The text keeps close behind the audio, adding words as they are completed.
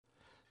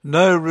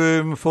No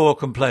room for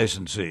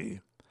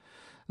complacency.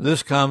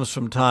 This comes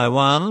from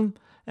Taiwan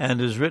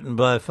and is written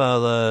by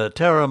Father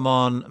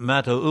Teramon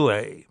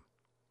Mataue.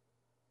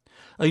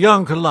 A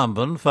young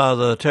Columban,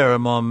 Father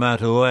Teramon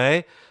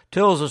Mataue,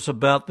 tells us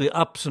about the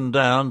ups and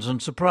downs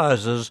and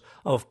surprises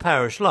of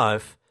parish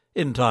life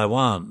in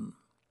Taiwan.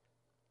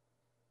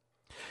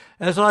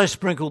 As I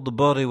sprinkled the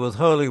body with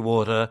holy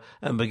water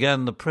and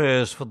began the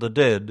prayers for the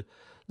dead,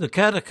 the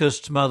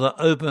catechist's mother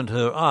opened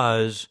her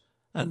eyes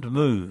and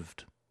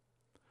moved.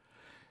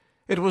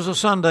 It was a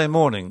Sunday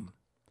morning.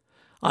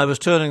 I was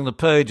turning the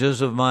pages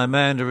of my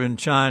Mandarin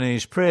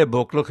Chinese prayer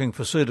book looking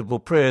for suitable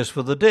prayers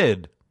for the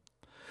dead.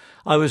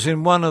 I was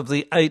in one of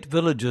the 8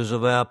 villages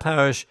of our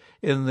parish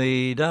in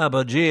the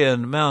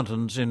Dabajian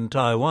Mountains in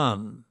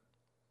Taiwan.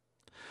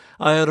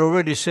 I had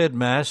already said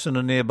Mass in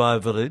a nearby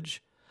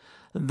village.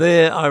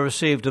 There I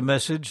received a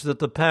message that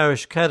the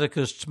parish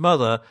catechist's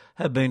mother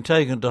had been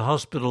taken to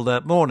hospital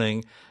that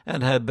morning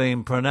and had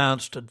been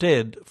pronounced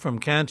dead from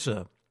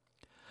cancer.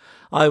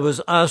 I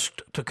was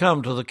asked to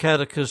come to the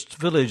catechist's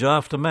village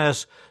after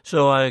Mass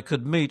so I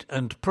could meet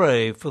and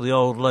pray for the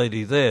old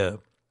lady there.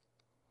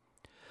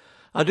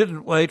 I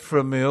didn't wait for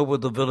a meal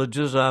with the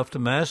villagers after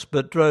Mass,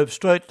 but drove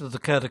straight to the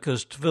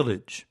catechist's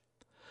village.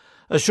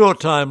 A short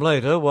time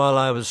later, while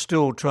I was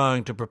still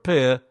trying to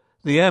prepare,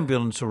 the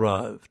ambulance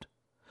arrived.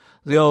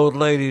 The old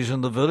ladies in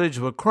the village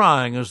were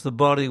crying as the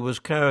body was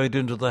carried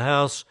into the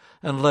house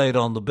and laid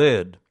on the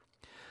bed.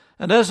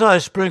 And as I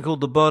sprinkled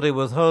the body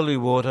with holy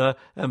water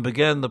and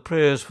began the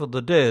prayers for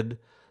the dead,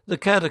 the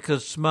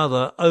catechist's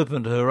mother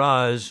opened her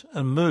eyes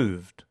and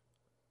moved.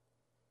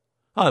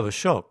 I was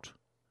shocked.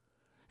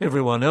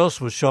 Everyone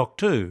else was shocked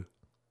too.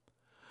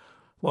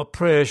 What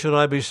prayer should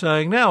I be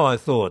saying now, I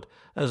thought,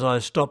 as I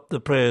stopped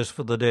the prayers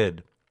for the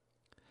dead.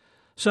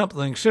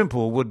 Something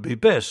simple would be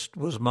best,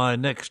 was my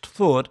next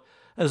thought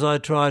as I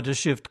tried to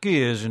shift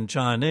gears in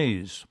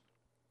Chinese.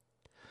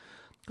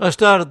 I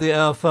started the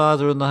Our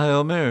Father and the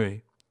Hail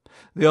Mary.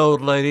 The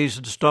old ladies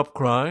had stopped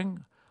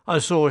crying. I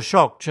saw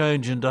shock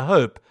change into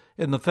hope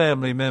in the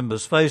family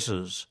members'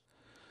 faces.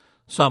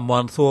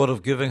 Someone thought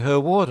of giving her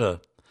water,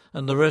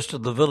 and the rest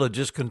of the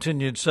villagers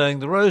continued saying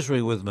the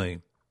rosary with me.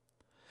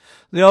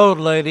 The old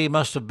lady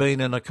must have been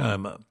in a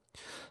coma.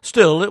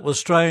 Still, it was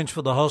strange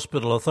for the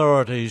hospital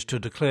authorities to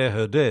declare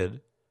her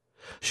dead.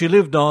 She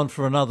lived on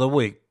for another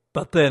week,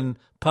 but then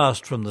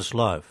passed from this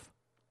life.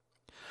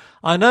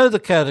 I know the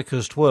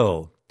catechist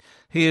well.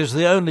 He is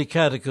the only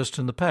catechist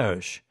in the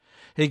parish.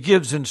 He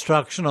gives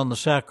instruction on the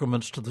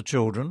sacraments to the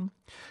children.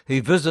 He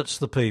visits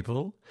the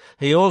people.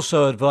 He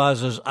also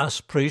advises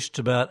us priests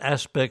about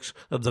aspects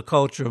of the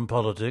culture and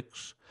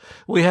politics.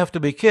 We have to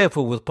be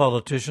careful with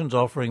politicians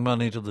offering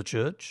money to the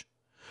church.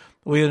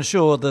 We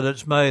ensure that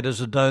it's made as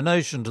a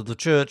donation to the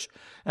church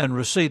and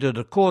receipted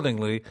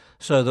accordingly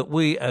so that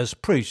we as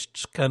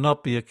priests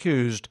cannot be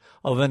accused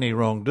of any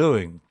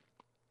wrongdoing.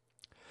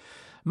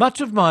 Much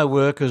of my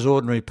work is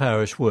ordinary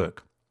parish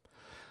work.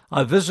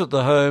 I visit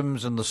the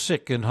homes and the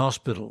sick in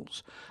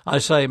hospitals. I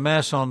say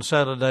Mass on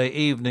Saturday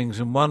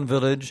evenings in one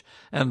village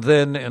and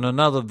then in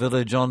another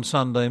village on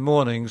Sunday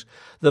mornings.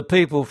 The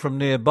people from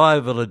nearby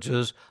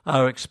villages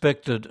are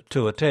expected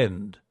to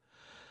attend.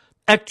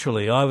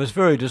 Actually, I was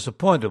very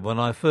disappointed when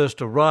I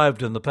first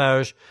arrived in the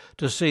parish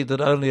to see that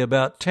only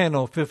about 10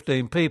 or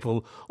 15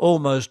 people,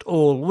 almost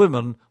all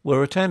women,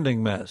 were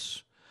attending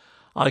Mass.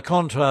 I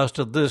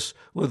contrasted this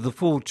with the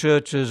full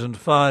churches and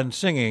fine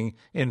singing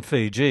in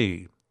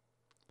Fiji.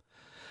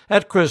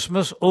 At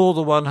Christmas, all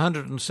the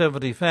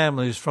 170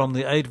 families from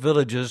the 8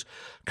 villages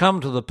come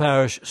to the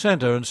parish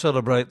centre and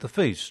celebrate the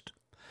feast.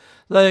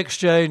 They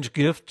exchange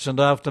gifts,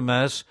 and after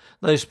Mass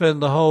they spend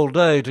the whole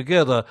day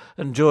together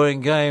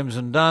enjoying games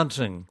and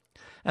dancing,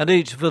 and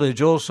each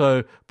village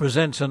also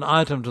presents an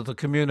item to the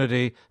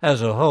community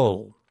as a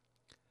whole.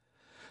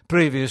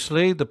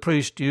 Previously, the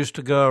priest used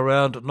to go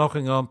around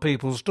knocking on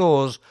people's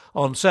doors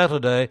on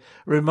Saturday,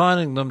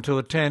 reminding them to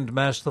attend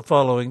Mass the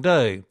following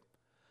day.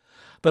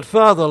 But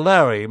Father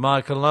Larry,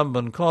 my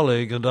Columban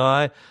colleague, and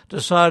I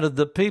decided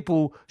that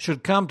people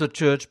should come to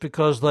church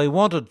because they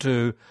wanted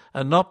to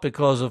and not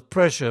because of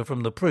pressure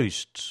from the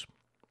priests.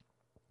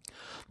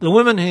 The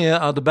women here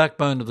are the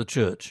backbone of the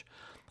church.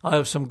 I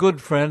have some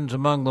good friends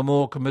among the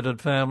more committed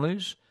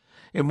families.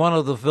 In one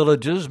of the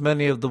villages,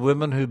 many of the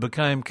women who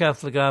became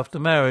Catholic after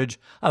marriage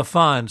are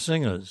fine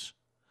singers.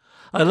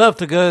 I love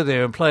to go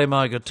there and play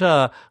my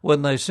guitar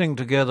when they sing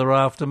together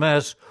after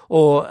Mass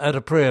or at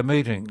a prayer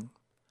meeting.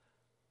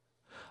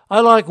 I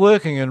like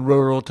working in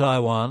rural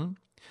Taiwan.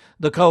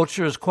 The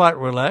culture is quite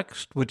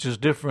relaxed, which is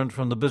different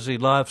from the busy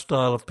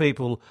lifestyle of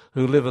people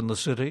who live in the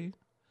city.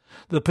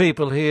 The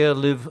people here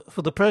live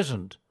for the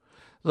present.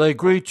 They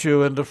greet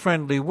you in a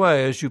friendly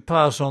way as you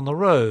pass on the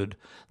road.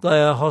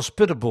 They are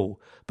hospitable,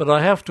 but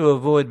I have to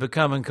avoid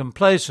becoming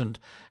complacent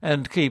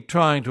and keep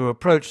trying to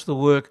approach the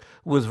work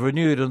with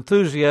renewed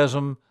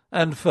enthusiasm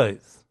and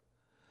faith.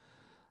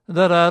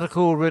 That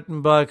article,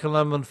 written by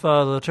Columban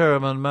Father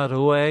Teramon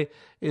Mataue,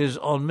 is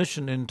on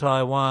mission in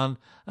Taiwan,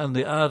 and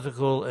the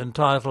article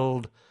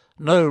entitled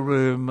No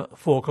Room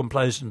for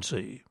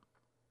Complacency.